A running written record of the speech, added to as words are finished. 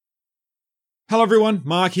Hello everyone,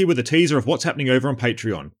 Mark here with a teaser of what's happening over on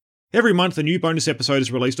Patreon. Every month a new bonus episode is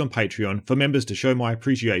released on Patreon for members to show my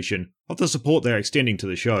appreciation of the support they are extending to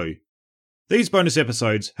the show. These bonus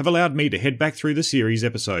episodes have allowed me to head back through the series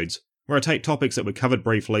episodes, where I take topics that were covered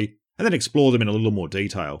briefly and then explore them in a little more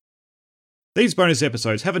detail. These bonus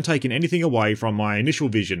episodes haven't taken anything away from my initial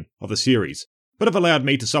vision of the series, but have allowed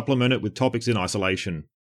me to supplement it with topics in isolation.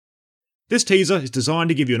 This teaser is designed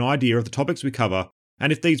to give you an idea of the topics we cover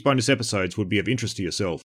and if these bonus episodes would be of interest to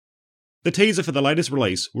yourself. The teaser for the latest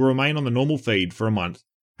release will remain on the normal feed for a month,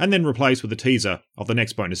 and then replaced with a teaser of the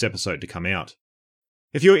next bonus episode to come out.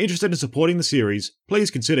 If you are interested in supporting the series, please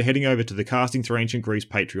consider heading over to the Casting Through Ancient Greece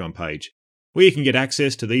Patreon page, where you can get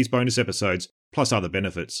access to these bonus episodes, plus other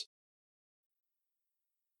benefits.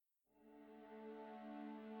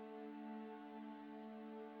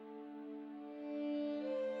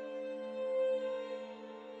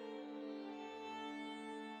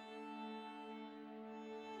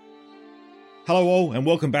 Hello all, and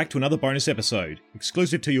welcome back to another bonus episode,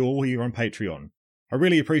 exclusive to you all here on Patreon. I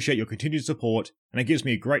really appreciate your continued support, and it gives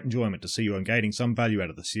me a great enjoyment to see you gaining some value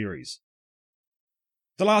out of the series.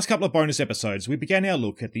 The last couple of bonus episodes, we began our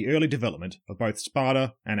look at the early development of both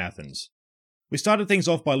Sparta and Athens. We started things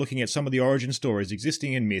off by looking at some of the origin stories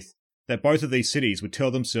existing in myth that both of these cities would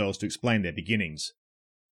tell themselves to explain their beginnings.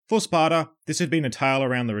 For Sparta, this had been a tale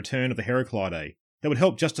around the return of the Heraclidae that would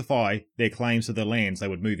help justify their claims to the lands they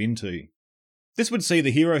would move into. This would see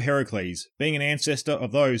the hero Heracles being an ancestor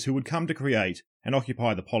of those who would come to create and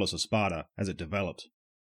occupy the polis of Sparta as it developed.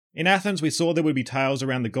 In Athens we saw there would be tales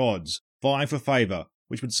around the gods vying for favour,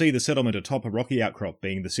 which would see the settlement atop a rocky outcrop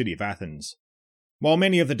being the city of Athens. While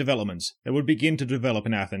many of the developments that would begin to develop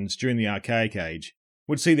in Athens during the Archaic Age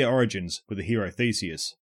would see their origins with the hero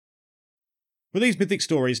Theseus. With these mythic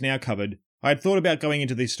stories now covered, I had thought about going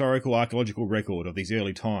into the historical archaeological record of these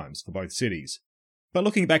early times for both cities. But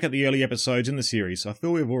looking back at the early episodes in the series, I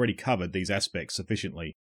feel we've already covered these aspects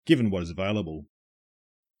sufficiently, given what is available.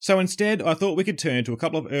 So instead, I thought we could turn to a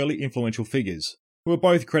couple of early influential figures, who were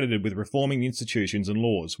both credited with reforming the institutions and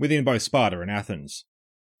laws within both Sparta and Athens.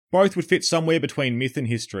 Both would fit somewhere between myth and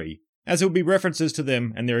history, as there would be references to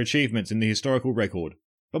them and their achievements in the historical record,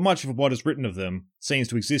 but much of what is written of them seems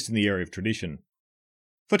to exist in the area of tradition.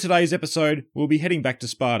 For today's episode, we'll be heading back to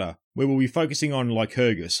Sparta, where we'll be focusing on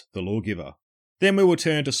Lycurgus, the Lawgiver. Then we will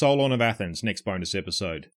turn to Solon of Athens next bonus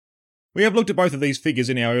episode. We have looked at both of these figures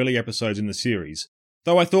in our early episodes in the series,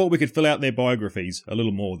 though I thought we could fill out their biographies a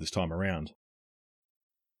little more this time around.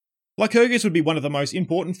 Lycurgus would be one of the most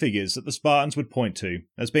important figures that the Spartans would point to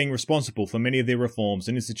as being responsible for many of their reforms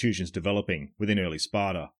and institutions developing within early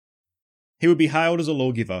Sparta. He would be hailed as a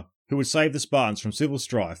lawgiver who would save the Spartans from civil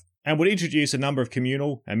strife and would introduce a number of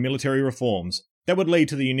communal and military reforms that would lead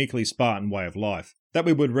to the uniquely Spartan way of life that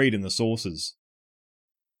we would read in the sources.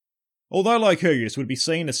 Although Lycurgus would be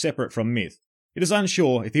seen as separate from myth, it is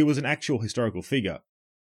unsure if he was an actual historical figure.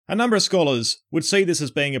 A number of scholars would see this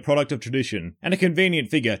as being a product of tradition and a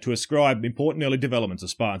convenient figure to ascribe important early developments of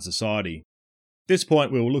Spartan society. This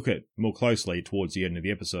point we will look at more closely towards the end of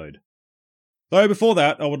the episode. Though before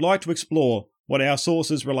that, I would like to explore what our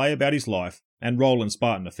sources relay about his life and role in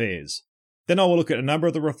Spartan affairs. Then I will look at a number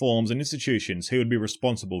of the reforms and institutions he would be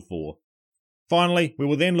responsible for. Finally, we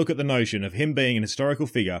will then look at the notion of him being an historical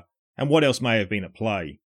figure and what else may have been at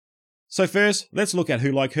play. So first, let's look at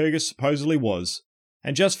who Lycurgus supposedly was,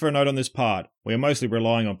 and just for a note on this part, we are mostly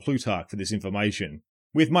relying on Plutarch for this information,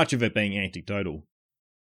 with much of it being anecdotal.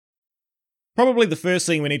 Probably the first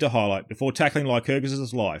thing we need to highlight before tackling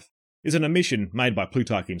Lycurgus' life is an omission made by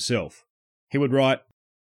Plutarch himself. He would write,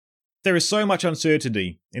 "There is so much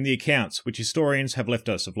uncertainty in the accounts which historians have left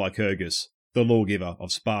us of Lycurgus, the lawgiver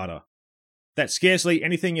of Sparta, that scarcely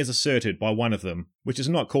anything is asserted by one of them which is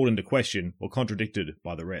not called into question or contradicted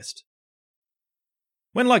by the rest."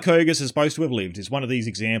 When Lycurgus is supposed to have lived is one of these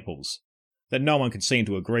examples that no one can seem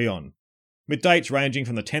to agree on, with dates ranging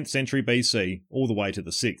from the 10th century BC all the way to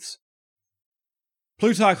the 6th.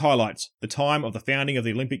 Plutarch highlights the time of the founding of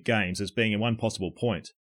the Olympic Games as being one possible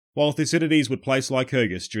point, while Thucydides would place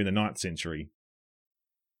Lycurgus during the 9th century.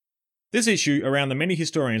 This issue around the many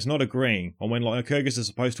historians not agreeing on when Lycurgus is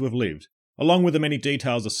supposed to have lived, along with the many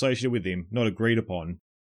details associated with him not agreed upon,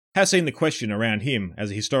 has seen the question around him as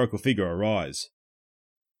a historical figure arise.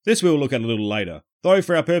 This we will look at a little later, though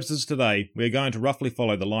for our purposes today we are going to roughly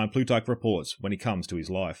follow the line Plutarch reports when it comes to his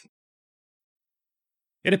life.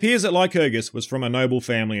 It appears that Lycurgus was from a noble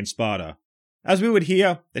family in Sparta, as we would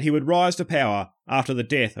hear that he would rise to power after the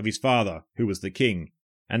death of his father, who was the king,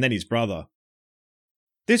 and then his brother.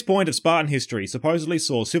 This point of Spartan history supposedly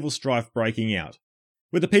saw civil strife breaking out,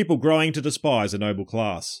 with the people growing to despise the noble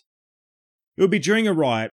class. It would be during a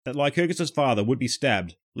riot that Lycurgus' father would be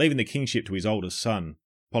stabbed, leaving the kingship to his oldest son,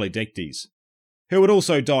 Polydectes, who would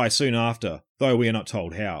also die soon after, though we are not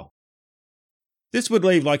told how. This would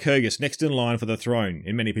leave Lycurgus next in line for the throne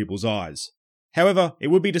in many people's eyes. However, it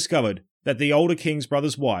would be discovered that the older king's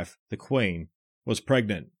brother's wife, the queen, was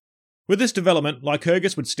pregnant. With this development,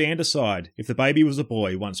 Lycurgus would stand aside if the baby was a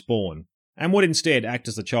boy once born, and would instead act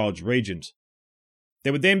as the child's regent.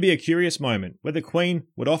 There would then be a curious moment where the queen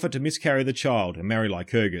would offer to miscarry the child and marry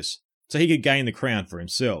Lycurgus, so he could gain the crown for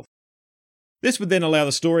himself. This would then allow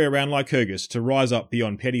the story around Lycurgus to rise up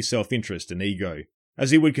beyond petty self-interest and ego,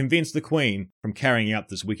 as he would convince the queen from carrying out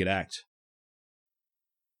this wicked act.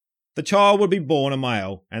 The child would be born a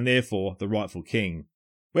male, and therefore the rightful king,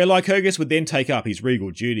 where Lycurgus would then take up his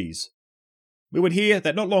regal duties. We would hear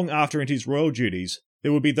that not long after into his royal duties,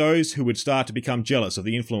 there would be those who would start to become jealous of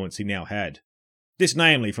the influence he now had. This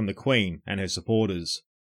namely from the queen and her supporters.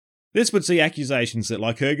 This would see accusations that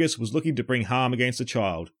Lycurgus was looking to bring harm against the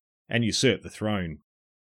child and usurp the throne.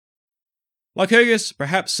 Lycurgus,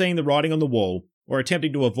 perhaps seeing the writing on the wall, or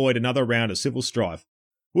attempting to avoid another round of civil strife,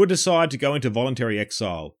 would decide to go into voluntary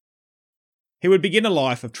exile. He would begin a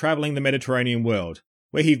life of travelling the Mediterranean world,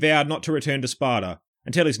 where he vowed not to return to Sparta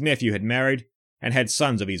until his nephew had married and had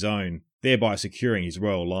sons of his own, thereby securing his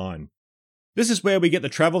royal line. This is where we get the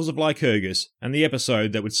travels of Lycurgus and the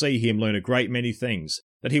episode that would see him learn a great many things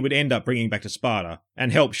that he would end up bringing back to Sparta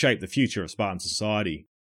and help shape the future of Spartan society.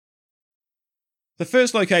 The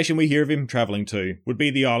first location we hear of him travelling to would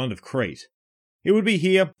be the island of Crete. It would be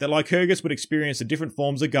here that Lycurgus would experience the different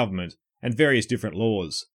forms of government and various different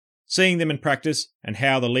laws, seeing them in practice and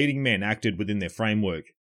how the leading men acted within their framework.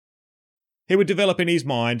 He would develop in his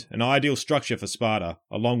mind an ideal structure for Sparta,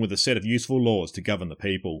 along with a set of useful laws to govern the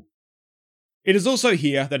people. It is also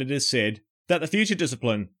here that it is said that the future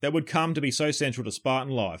discipline that would come to be so central to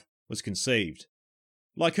Spartan life was conceived.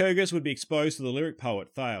 Lycurgus would be exposed to the lyric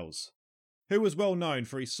poet Thales, who was well known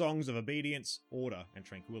for his songs of obedience, order, and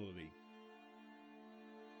tranquility.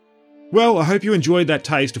 Well, I hope you enjoyed that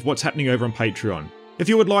taste of what's happening over on Patreon. If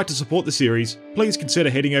you would like to support the series, please consider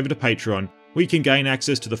heading over to Patreon, where you can gain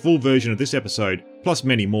access to the full version of this episode, plus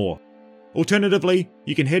many more. Alternatively,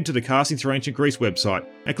 you can head to the Casting Through Ancient Greece website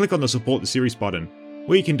and click on the Support the Series button,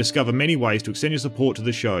 where you can discover many ways to extend your support to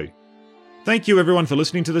the show. Thank you everyone for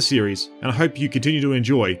listening to the series, and I hope you continue to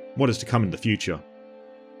enjoy what is to come in the future.